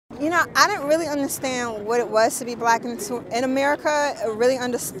You know, I didn't really understand what it was to be black in America. I really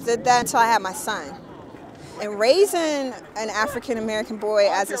understood that until I had my son. And raising an African American boy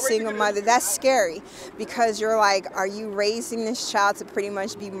as a single mother, that's scary because you're like, are you raising this child to pretty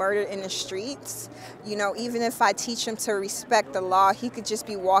much be murdered in the streets? You know, even if I teach him to respect the law, he could just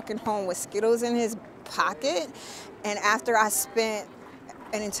be walking home with Skittles in his pocket. And after I spent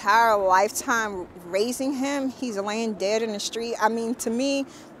an entire lifetime raising him, he's laying dead in the street. I mean, to me,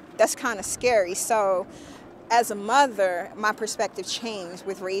 that's kind of scary. So as a mother, my perspective changed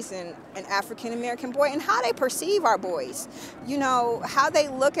with raising an African American boy and how they perceive our boys. You know, how they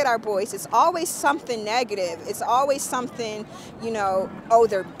look at our boys. It's always something negative. It's always something, you know, oh,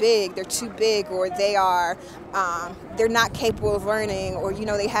 they're big, they're too big, or they are, they're not capable of learning, or, you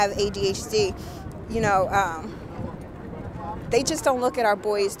know, they have ADHD. You know, they just don't look at our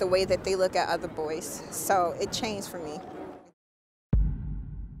boys the way that they look at other boys. So it changed for me.